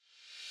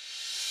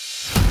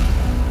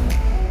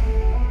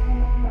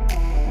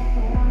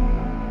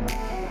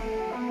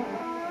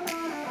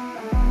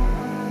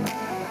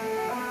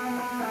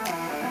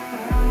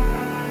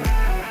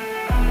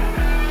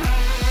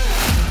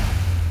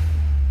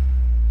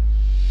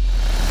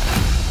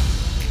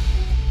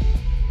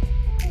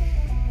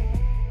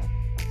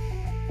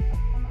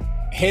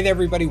Hey there,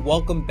 everybody.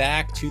 Welcome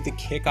back to the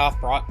Kickoff,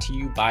 brought to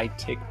you by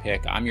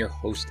TickPick. I'm your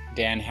host,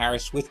 Dan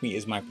Harris. With me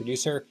is my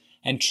producer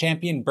and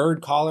champion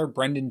bird caller,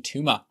 Brendan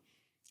Tuma.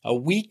 A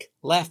week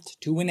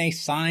left to win a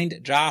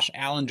signed Josh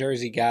Allen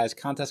jersey, guys.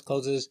 Contest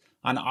closes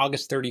on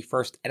August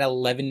 31st at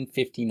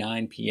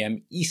 11:59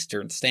 p.m.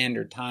 Eastern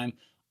Standard Time.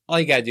 All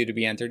you got to do to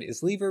be entered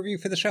is leave a review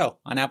for the show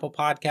on Apple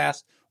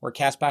Podcasts or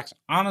Castbox.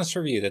 Honest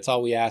review, that's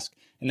all we ask.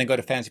 And then go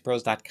to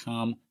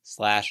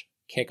fantasypros.com/kickoff.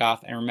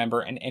 And remember,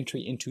 an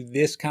entry into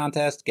this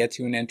contest gets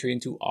you an entry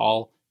into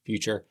all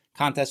future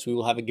contests. We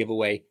will have a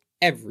giveaway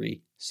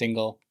every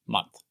single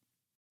month.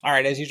 All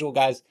right, as usual,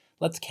 guys,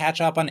 let's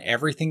catch up on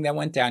everything that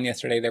went down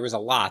yesterday. There was a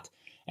lot.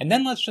 And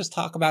then let's just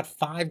talk about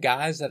 5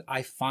 guys that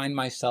I find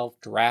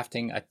myself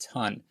drafting a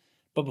ton.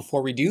 But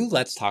before we do,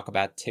 let's talk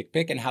about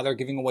TickPick and how they're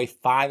giving away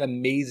 5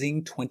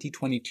 amazing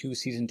 2022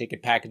 season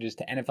ticket packages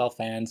to NFL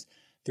fans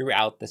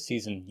throughout the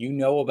season. You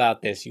know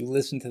about this. You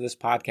listen to this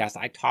podcast.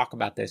 I talk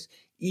about this.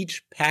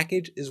 Each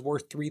package is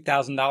worth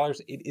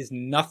 $3,000. It is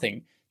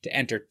nothing to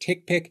enter.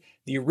 TickPick,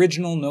 the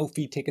original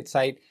no-fee ticket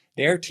site,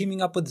 they're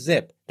teaming up with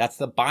Zip. That's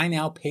the buy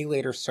now, pay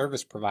later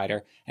service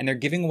provider. And they're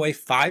giving away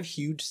 5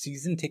 huge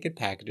season ticket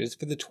packages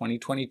for the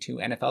 2022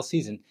 NFL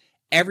season.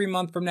 Every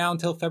month from now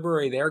until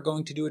February, they're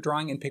going to do a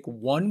drawing and pick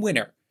one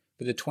winner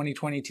for the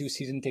 2022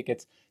 season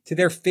tickets to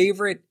their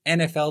favorite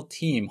NFL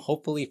team.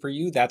 Hopefully for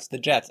you, that's the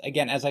Jets.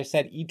 Again, as I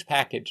said, each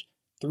package,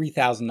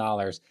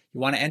 $3,000. You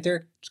want to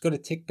enter? Just go to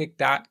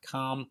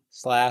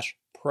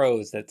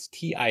tickpick.com/pros. That's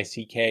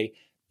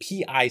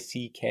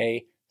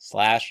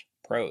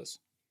TickPick/pros.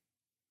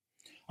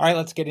 All right,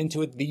 let's get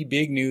into it. The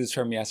big news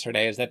from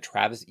yesterday is that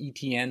Travis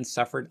Etienne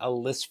suffered a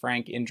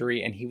Lisfranc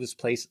injury and he was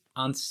placed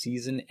on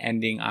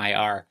season-ending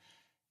IR.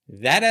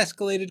 That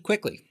escalated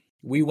quickly.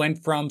 We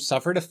went from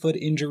suffered a foot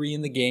injury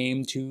in the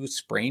game to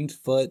sprained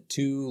foot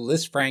to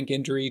Lisfranc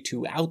injury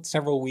to out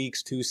several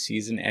weeks to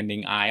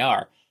season-ending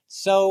IR.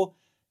 So,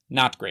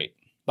 not great.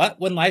 But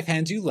when life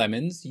hands you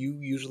lemons, you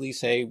usually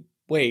say,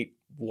 wait,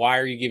 why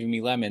are you giving me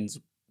lemons?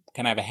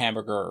 Can I have a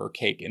hamburger or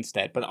cake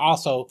instead? But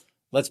also,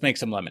 let's make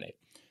some lemonade.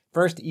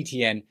 First,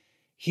 Etienne,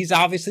 he's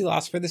obviously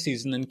lost for the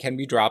season and can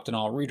be dropped in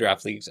all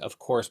redraft leagues, of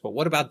course, but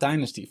what about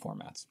dynasty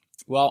formats?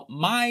 Well,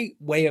 my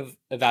way of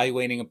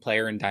evaluating a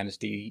player in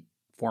dynasty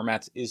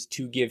formats is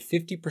to give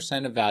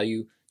 50% of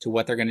value to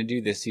what they're going to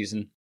do this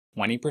season,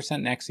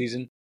 20% next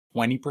season,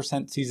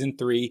 20% season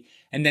 3,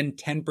 and then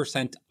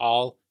 10%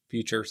 all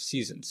future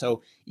seasons.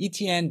 So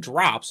Etienne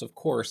drops, of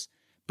course,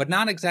 but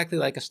not exactly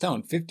like a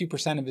stone.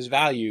 50% of his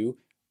value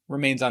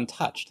remains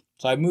untouched.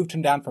 So I moved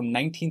him down from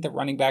 19th at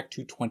running back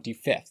to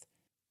 25th.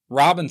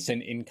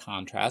 Robinson, in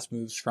contrast,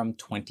 moves from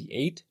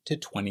 28 to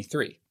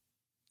 23.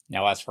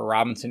 Now, as for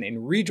Robinson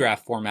in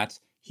redraft formats,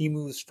 he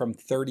moves from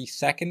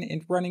 32nd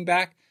in running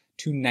back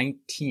to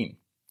 19.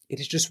 It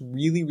is just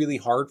really, really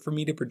hard for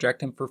me to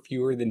project him for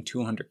fewer than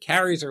 200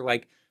 carries or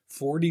like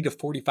 40 to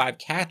 45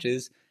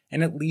 catches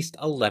and at least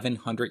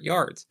 1,100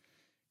 yards.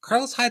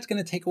 Carlos Hyde's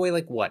going to take away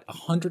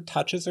 100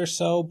 touches or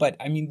so, but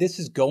I mean, this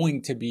is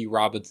going to be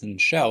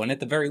Robinson's show. And at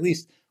the very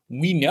least,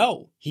 we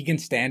know he can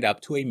stand up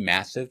to a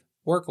massive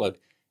workload.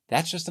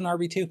 That's just an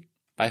RB2.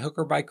 By hook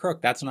or by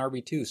crook, that's an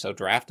RB2, so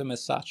draft him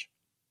as such.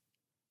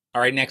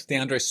 All right, next,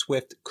 DeAndre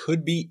Swift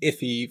could be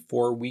iffy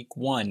for week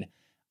 1.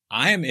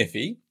 I am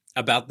iffy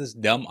about this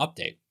dumb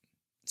update.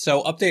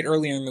 So update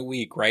earlier in the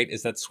week, right,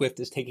 is that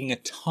Swift is taking a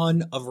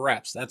ton of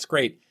reps. That's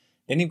great.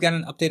 Then you've got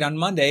an update on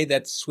Monday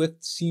that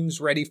Swift seems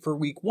ready for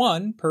week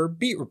 1 per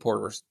beat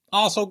reporters.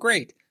 Also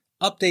great.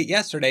 Update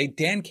yesterday,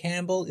 Dan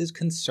Campbell is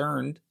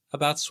concerned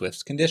about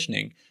Swift's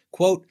conditioning.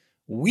 Quote,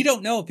 we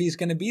don't know if he's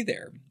going to be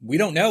there. We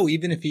don't know,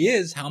 even if he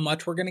is, how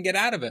much we're going to get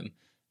out of him.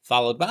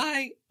 Followed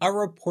by a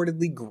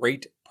reportedly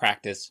great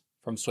practice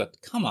from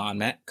Swift. Come on,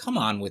 Matt. Come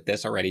on with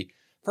this already.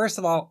 First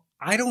of all,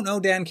 I don't know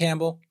Dan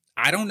Campbell.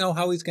 I don't know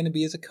how he's going to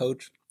be as a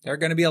coach. There are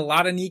going to be a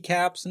lot of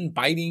kneecaps and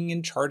biting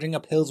and charging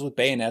up hills with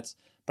bayonets,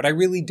 but I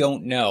really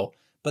don't know.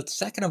 But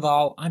second of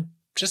all, I'm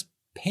just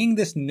paying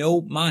this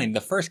no mind.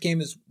 The first game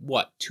is,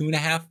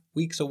 2.5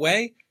 weeks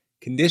away?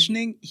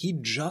 Conditioning? He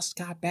just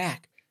got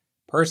back.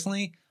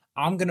 Personally,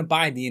 I'm going to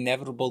buy the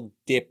inevitable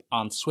dip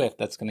on Swift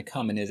that's going to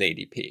come in his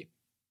ADP.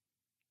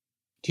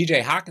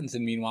 TJ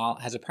Hawkinson, meanwhile,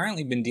 has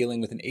apparently been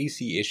dealing with an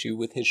AC issue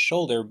with his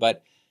shoulder,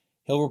 but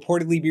he'll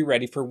reportedly be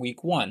ready for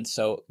week 1.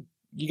 So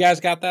you guys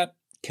got that?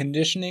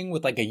 Conditioning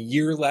with a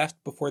year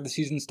left before the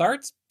season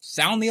starts?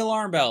 Sound the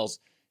alarm bells.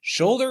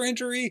 Shoulder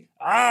injury?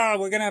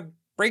 We're going to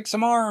break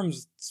some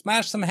arms,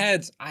 smash some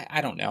heads.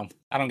 I don't know.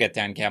 I don't get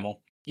Dan Campbell,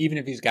 even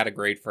if he's got a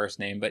great first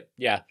name. But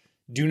yeah,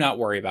 do not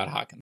worry about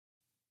Hawkins.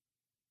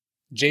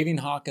 Javian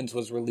Hawkins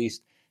was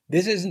released.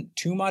 This isn't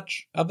too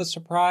much of a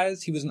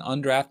surprise. He was an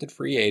undrafted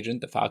free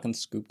agent. The Falcons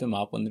scooped him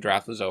up when the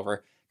draft was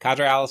over.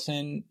 Kadri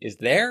Allison is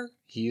there.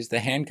 He's the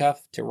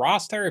handcuff to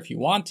roster if you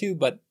want to,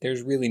 but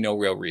there's really no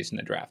real reason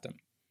to draft him.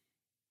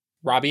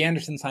 Robbie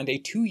Anderson signed a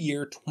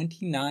 2-year,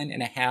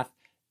 $29.5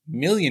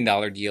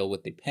 million deal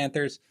with the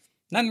Panthers.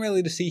 Nothing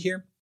really to see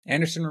here.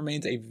 Anderson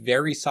remains a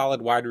very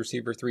solid wide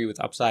receiver 3 with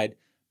upside,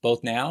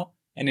 both now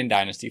and in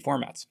dynasty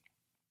formats.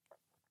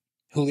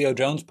 Julio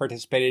Jones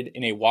participated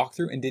in a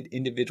walkthrough and did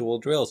individual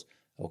drills.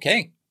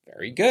 Okay,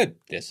 very good.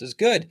 This is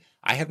good.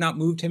 I have not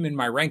moved him in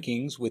my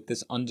rankings with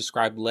this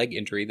undescribed leg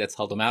injury that's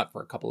held him out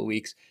for a couple of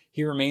weeks.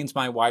 He remains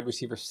my wide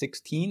receiver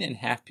 16 in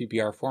half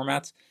PPR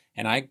formats,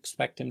 and I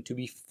expect him to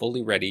be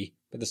fully ready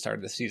for the start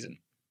of the season.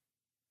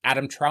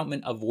 Adam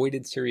Troutman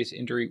avoided serious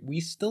injury. We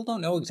still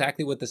don't know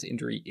exactly what this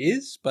injury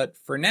is, but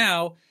for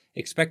now,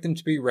 expect him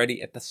to be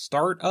ready at the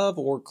start of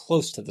or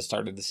close to the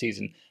start of the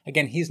season.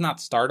 Again, he's not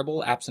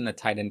startable absent a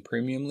tight end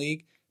premium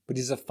league, but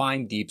he's a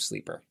fine deep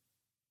sleeper.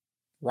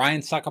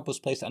 Ryan Suckup was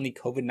placed on the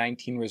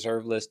COVID-19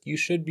 reserve list. You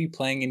should be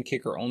playing in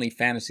kicker-only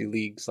fantasy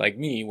leagues like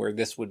me, where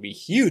this would be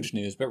huge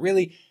news, but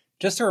really,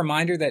 just a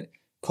reminder that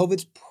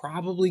COVID's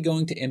probably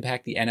going to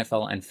impact the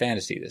NFL and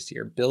fantasy this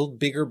year. Build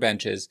bigger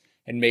benches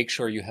and make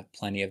sure you have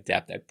plenty of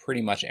depth at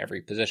pretty much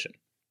every position.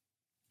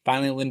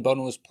 Finally, Lynn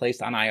Bowden was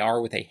placed on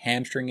IR with a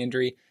hamstring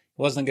injury. It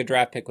wasn't a good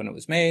draft pick when it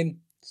was made.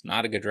 It's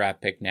not a good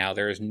draft pick now.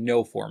 There is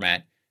no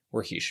format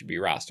where he should be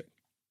rostered.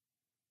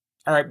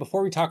 All right,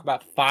 before we talk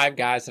about 5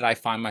 guys that I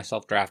find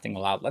myself drafting a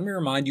lot, let me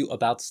remind you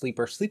about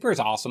Sleeper. Sleeper is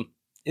awesome.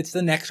 It's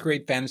the next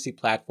great fantasy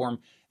platform.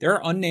 There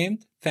are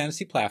unnamed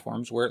fantasy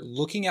platforms where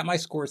looking at my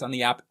scores on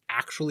the app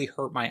actually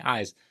hurt my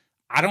eyes.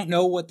 I don't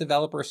know what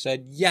developer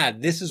said, yeah,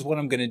 this is what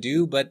I'm going to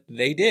do, but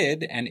they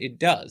did, and it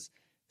does.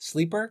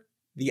 Sleeper,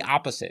 the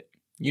opposite.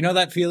 You know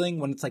that feeling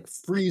when it's like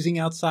freezing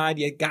outside,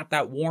 you got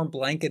that warm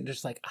blanket,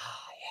 just like,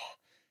 yeah,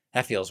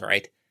 that feels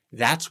right.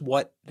 That's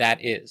what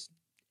that is.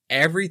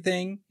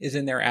 Everything is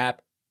in their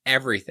app,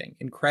 everything.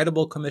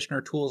 Incredible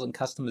commissioner tools and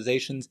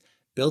customizations,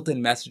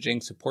 built-in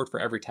messaging, support for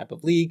every type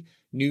of league,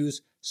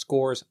 news,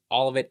 scores,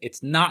 all of it.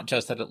 It's not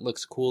just that it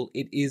looks cool,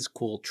 it is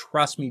cool.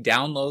 Trust me,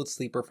 download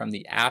Sleeper from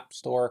the App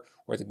Store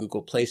or the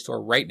Google Play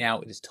Store right now.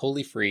 It is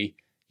totally free.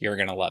 You're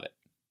going to love it.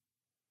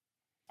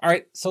 All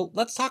right, so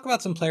let's talk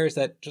about some players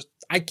that just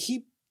I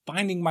keep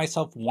finding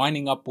myself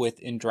winding up with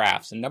in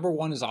drafts. And number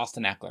 1 is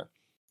Austin Eckler.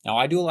 Now,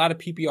 I do a lot of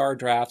PPR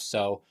drafts,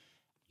 so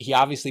he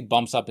obviously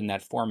bumps up in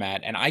that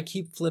format, and I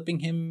keep flipping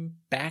him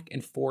back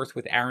and forth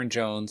with Aaron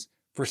Jones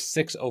for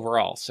 6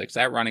 overall, 6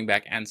 at running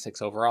back and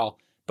 6 overall.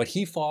 But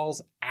he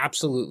falls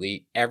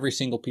absolutely every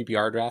single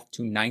PPR draft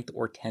to 9th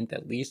or 10th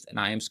at least, and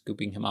I am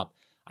scooping him up.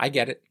 I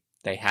get it.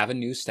 They have a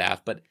new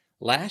staff, but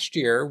last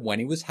year, when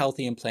he was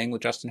healthy and playing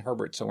with Justin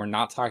Herbert, so we're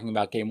not talking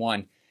about game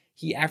 1,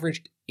 he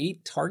averaged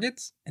 8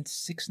 targets and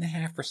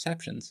 6.5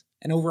 receptions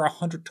and over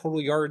 100 total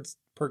yards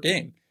per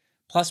game.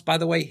 Plus, by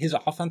the way, his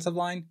offensive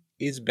line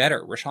is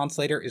better. Rashawn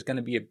Slater is going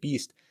to be a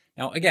beast.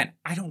 Now, again,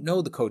 I don't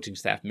know the coaching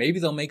staff. Maybe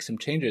they'll make some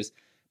changes,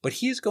 but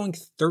he is going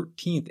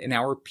 13th in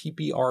our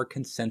PPR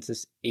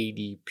consensus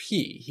ADP.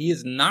 He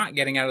is not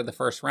getting out of the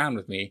first round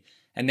with me,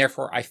 and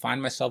therefore I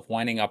find myself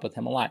winding up with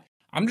him a lot.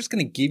 I'm just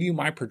going to give you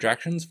my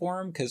projections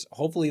for him because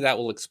hopefully that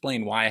will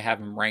explain why I have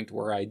him ranked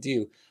where I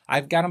do.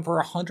 I've got him for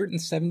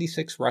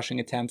 176 rushing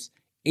attempts,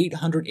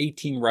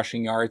 818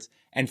 rushing yards,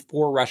 and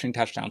 4 rushing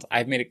touchdowns.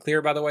 I've made it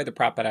clear, by the way, the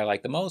prop that I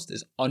like the most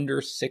is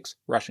under 6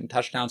 rushing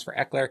touchdowns for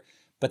Eckler,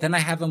 but then I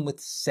have him with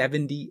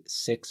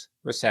 76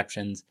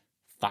 receptions,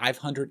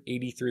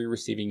 583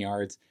 receiving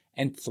yards,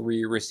 and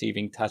 3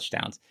 receiving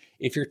touchdowns.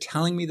 If you're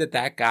telling me that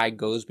that guy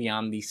goes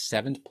beyond the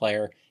 7th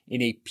player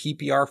in a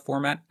PPR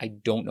format, I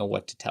don't know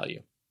what to tell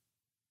you.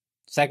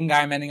 Second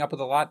guy I'm ending up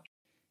with a lot,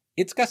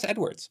 it's Gus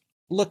Edwards.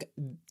 Look,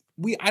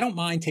 I don't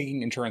mind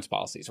taking insurance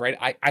policies, right?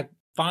 I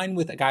fine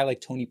with a guy like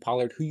Tony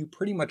Pollard, who you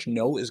pretty much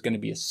know is going to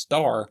be a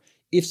star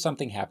if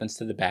something happens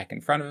to the back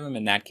in front of him,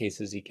 in that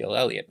case, Ezekiel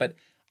Elliott. But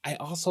I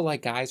also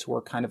like guys who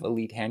are kind of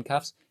elite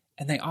handcuffs,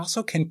 and they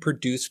also can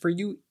produce for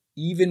you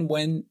even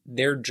when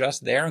they're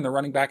just there and the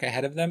running back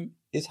ahead of them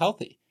is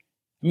healthy.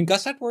 I mean,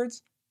 Gus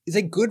Edwards is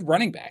a good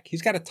running back.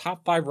 He's got a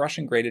top 5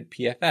 rushing grade at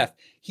PFF.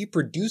 He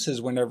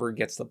produces whenever he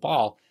gets the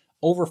ball,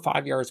 over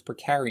 5 yards per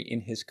carry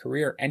in his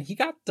career. And he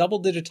got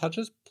double-digit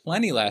touches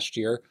plenty last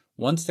year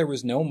once there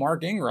was no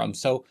Mark Ingram.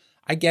 So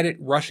I get it,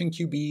 rushing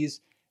QBs,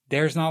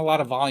 there's not a lot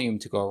of volume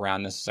to go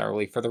around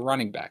necessarily for the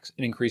running backs.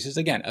 It increases,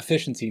 again,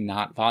 efficiency,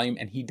 not volume,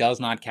 and he does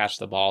not catch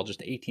the ball,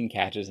 just 18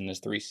 catches in his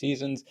 3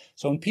 seasons.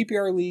 So in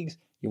PPR leagues,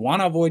 you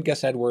want to avoid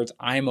Gus Edwards.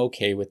 I'm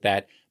okay with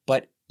that.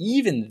 But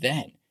even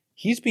then,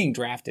 he's being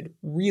drafted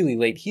really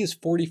late. He is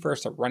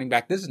 41st at running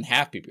back. This isn't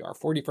half PPR.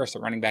 41st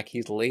at running back.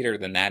 He's later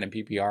than that in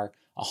PPR.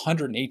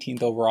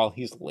 118th overall.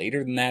 He's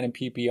later than that in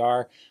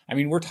PPR. I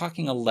mean, we're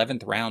talking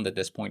 11th round at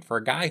this point for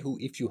a guy who,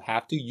 if you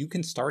have to, you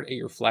can start at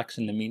your flex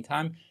in the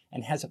meantime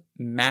and has a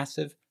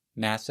massive,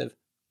 massive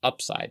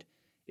upside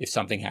if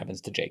something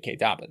happens to J.K.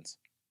 Dobbins.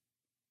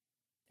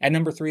 At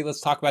number 3,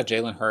 let's talk about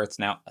Jalen Hurts.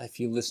 Now, if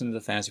you listen to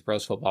the Fantasy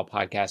Pros Football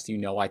Podcast, you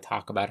know I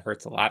talk about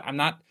Hurts a lot. I'm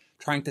not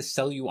trying to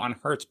sell you on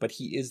Hurts, but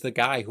he is the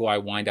guy who I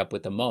wind up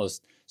with the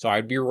most. So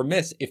I'd be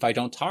remiss if I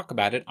don't talk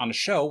about it on a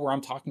show where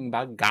I'm talking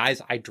about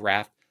guys I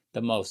draft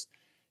the most.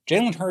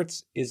 Jalen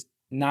Hurts is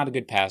not a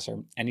good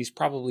passer, and he's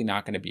probably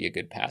not going to be a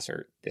good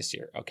passer this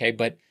year, okay?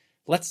 But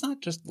let's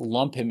not just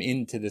lump him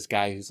into this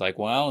guy who's like,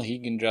 well, he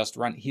can just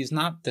run. He's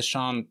not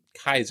Deshaun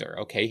Kaiser,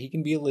 okay? He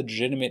can be a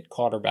legitimate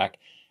quarterback.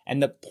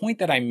 And the point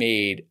that I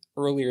made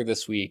earlier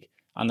this week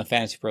on the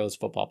Fantasy Pros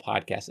Football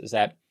Podcast is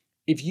that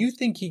if you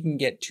think he can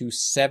get to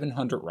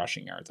 700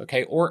 rushing yards,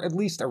 okay, or at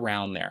least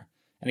around there,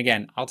 and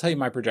again, I'll tell you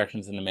my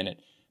projections in a minute,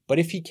 but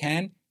if he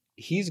can,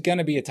 he's going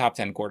to be a top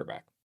 10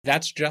 quarterback.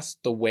 That's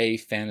just the way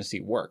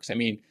fantasy works. I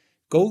mean,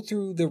 go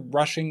through the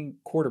rushing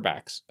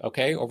quarterbacks,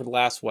 okay, over the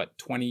last,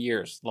 20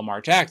 years.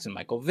 Lamar Jackson,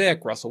 Michael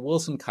Vick, Russell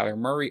Wilson, Kyler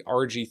Murray,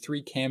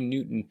 RG3, Cam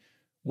Newton.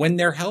 When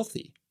they're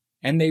healthy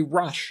and they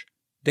rush,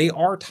 they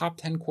are top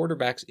 10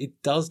 quarterbacks.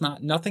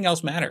 Nothing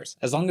else matters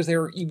as long as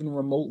they're even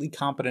remotely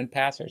competent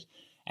passers.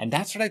 And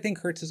that's what I think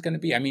Hurts is going to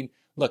be. I mean,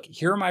 look,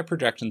 here are my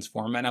projections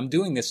for him, and I'm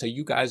doing this so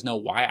you guys know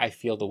why I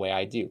feel the way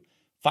I do.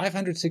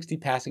 560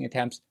 passing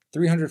attempts,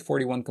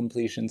 341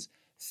 completions,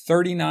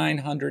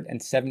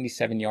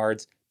 3,977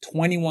 yards,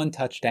 21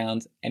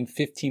 touchdowns, and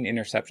 15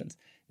 interceptions.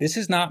 This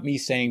is not me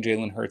saying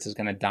Jalen Hurts is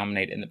going to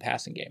dominate in the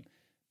passing game,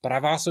 but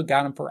I've also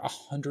got him for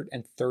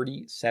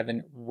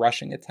 137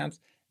 rushing attempts.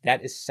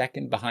 That is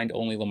second behind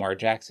only Lamar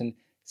Jackson.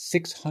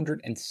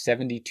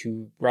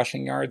 672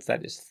 rushing yards.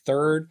 That is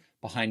third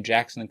behind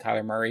Jackson and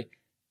Kyler Murray.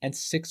 And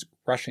 6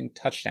 rushing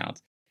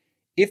touchdowns.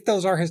 If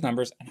those are his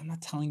numbers, and I'm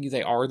not telling you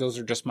they are, those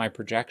are just my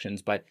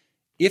projections, but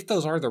if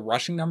those are the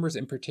rushing numbers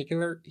in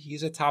particular,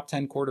 he's a top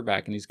 10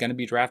 quarterback and he's going to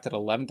be drafted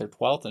 11th or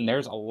 12th. And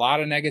there's a lot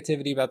of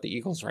negativity about the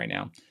Eagles right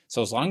now.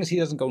 So as long as he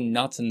doesn't go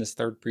nuts in this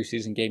third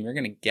preseason game, you're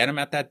going to get him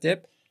at that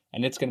dip,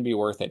 and it's going to be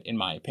worth it, in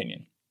my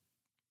opinion.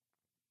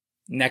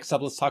 Next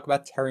up, let's talk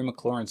about Terry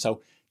McLaurin.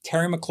 So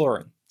Terry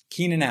McLaurin,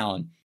 Keenan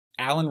Allen,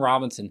 Allen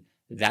Robinson,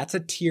 that's a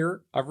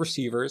tier of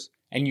receivers,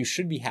 and you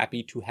should be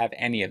happy to have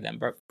any of them.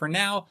 But for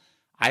now,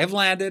 I have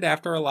landed,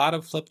 after a lot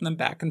of flipping them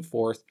back and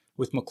forth,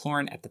 with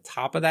McLaurin at the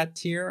top of that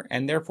tier,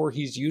 and therefore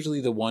he's usually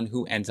the one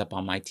who ends up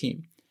on my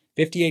team.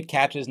 58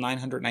 catches,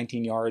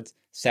 919 yards,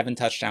 7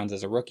 touchdowns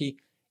as a rookie,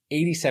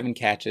 87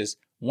 catches,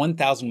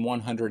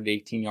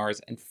 1,118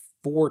 yards, and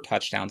 4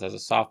 touchdowns as a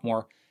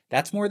sophomore.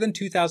 That's more than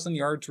 2,000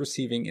 yards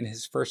receiving in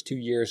his first 2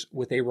 years,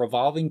 with a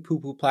revolving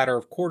poo-poo platter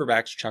of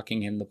quarterbacks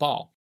chucking him the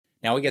ball.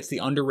 Now he gets the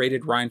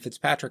underrated Ryan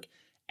Fitzpatrick,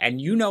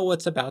 and you know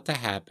what's about to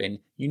happen.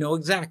 You know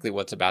exactly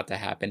what's about to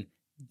happen.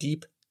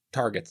 Deep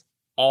targets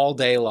all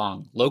day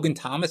long. Logan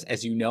Thomas,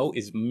 as you know,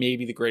 is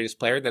maybe the greatest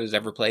player that has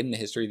ever played in the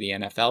history of the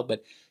NFL,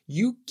 but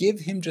you give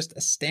him just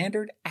a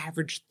standard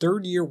average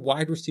third-year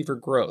wide receiver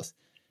growth,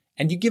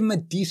 and you give him a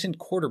decent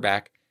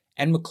quarterback,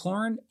 and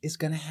McLaurin is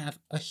going to have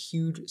a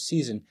huge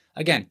season.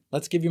 Again,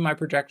 let's give you my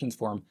projections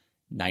for him.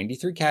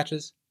 93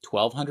 catches,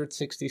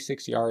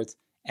 1,266 yards,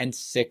 and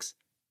 6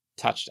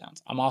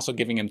 touchdowns. I'm also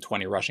giving him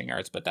 20 rushing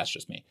yards, but that's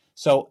just me.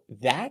 So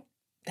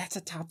that's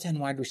a top 10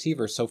 wide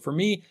receiver. So for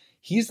me,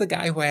 he's the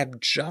guy who I have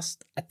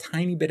just a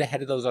tiny bit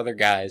ahead of those other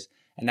guys,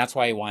 and that's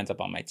why he winds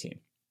up on my team.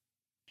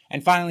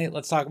 And finally,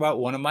 let's talk about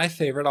one of my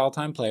favorite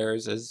all-time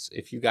players, as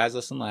if you guys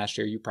listened last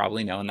year, you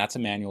probably know, and that's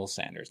Emmanuel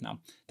Sanders. Now,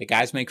 the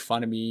guys make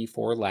fun of me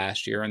for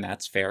last year, and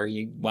that's fair.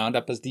 He wound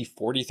up as the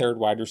 43rd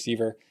wide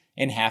receiver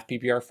in half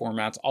PPR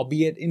formats,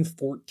 albeit in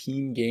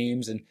 14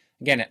 games. And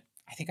again,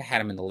 I think I had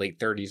him in the late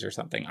 30s or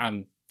something.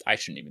 I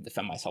shouldn't even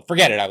defend myself.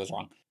 Forget it, I was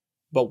wrong.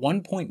 But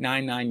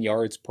 1.99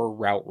 yards per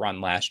route run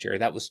last year.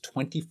 That was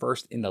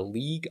 21st in the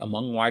league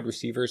among wide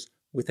receivers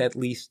with at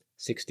least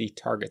 60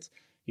 targets.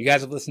 You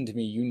guys have listened to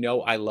me. You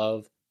know I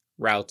love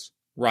routes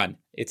run.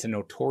 It's a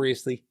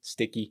notoriously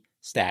sticky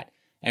stat.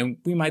 And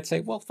we might say,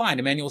 well, fine,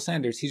 Emmanuel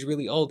Sanders, he's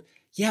really old.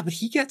 Yeah, but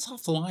he gets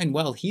off the line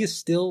well. He is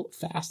still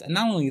fast. And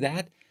not only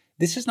that,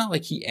 this is not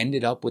like he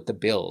ended up with the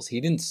Bills.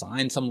 He didn't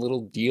sign some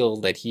little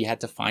deal that he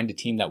had to find a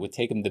team that would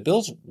take him. The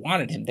Bills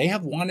wanted him. They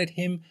have wanted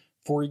him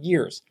for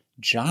years.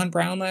 John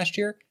Brown last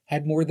year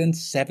had more than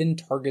 7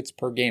 targets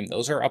per game.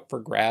 Those are up for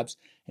grabs,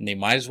 and they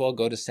might as well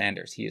go to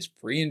Sanders. He is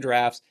free in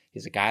drafts.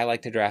 He's a guy I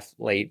like to draft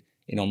late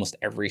in almost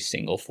every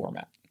single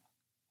format.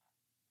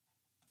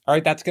 All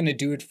right, that's going to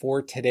do it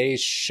for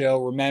today's show.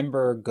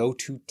 Remember, go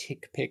to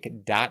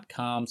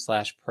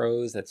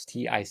tickpick.com/pros. That's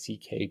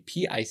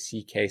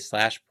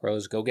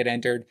TICKPICK/pros. Go get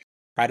entered.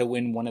 Try to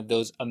win one of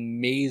those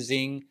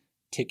amazing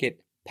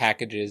ticket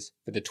packages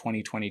for the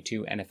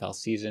 2022 NFL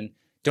season.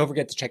 Don't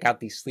forget to check out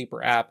the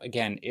Sleeper app.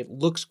 Again, it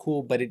looks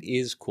cool, but it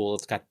is cool.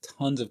 It's got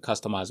tons of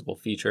customizable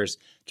features.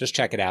 Just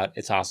check it out.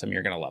 It's awesome.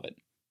 You're going to love it.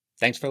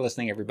 Thanks for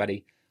listening,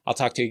 everybody. I'll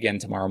talk to you again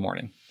tomorrow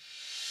morning.